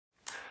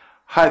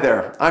Hi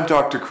there, I'm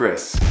Dr.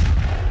 Chris.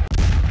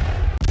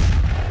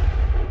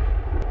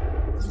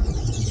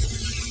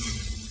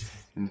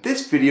 In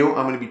this video,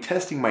 I'm going to be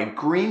testing my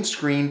green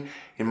screen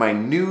in my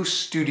new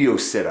studio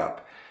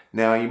setup.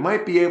 Now, you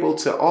might be able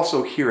to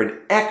also hear an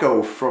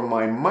echo from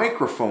my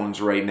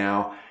microphones right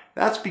now.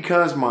 That's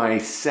because my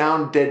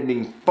sound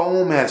deadening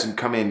foam hasn't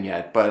come in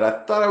yet, but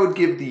I thought I would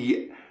give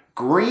the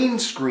green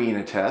screen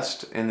a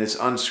test in this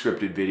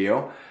unscripted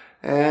video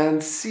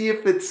and see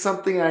if it's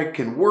something I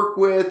can work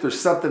with or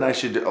something I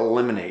should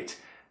eliminate.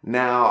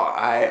 Now,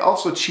 I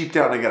also cheaped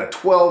out and I got a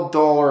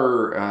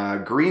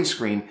 $12 green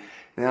screen.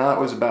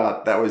 Now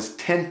that was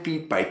 10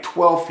 feet by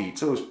 12 feet,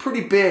 so it was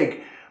pretty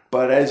big,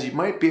 but as you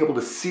might be able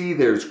to see,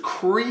 there's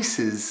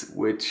creases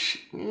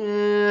which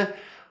may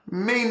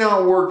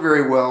not work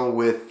very well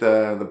with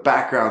the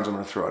backgrounds I'm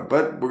going to throw in,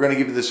 but we're going to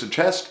give this a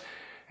test,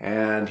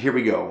 and here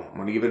we go. I'm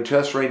going to give it a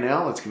test right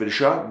now. Let's give it a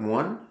shot.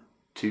 1,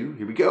 2,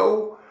 here we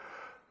go.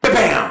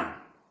 Ba-bam!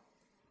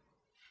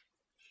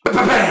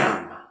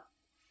 Ba-bam!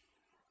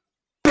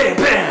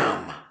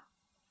 Bam-bam!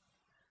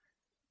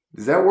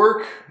 Does that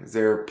work? Is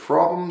there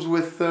problems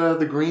with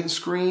the green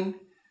screen?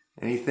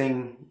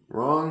 Anything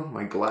wrong?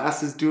 My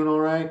glass is doing all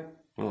right?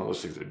 Oh,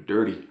 those things are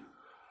dirty.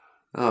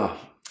 Oh.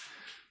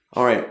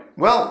 All right.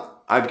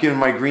 Well, I've given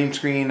my green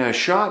screen a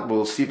shot.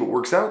 We'll see if it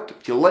works out.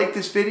 If you like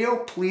this video,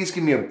 please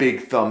give me a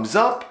big thumbs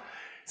up.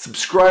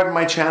 Subscribe to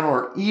my channel,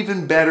 or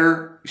even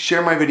better,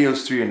 share my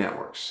videos through your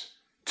networks.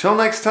 Till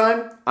next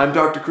time, I'm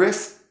Dr.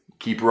 Chris.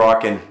 Keep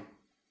rocking.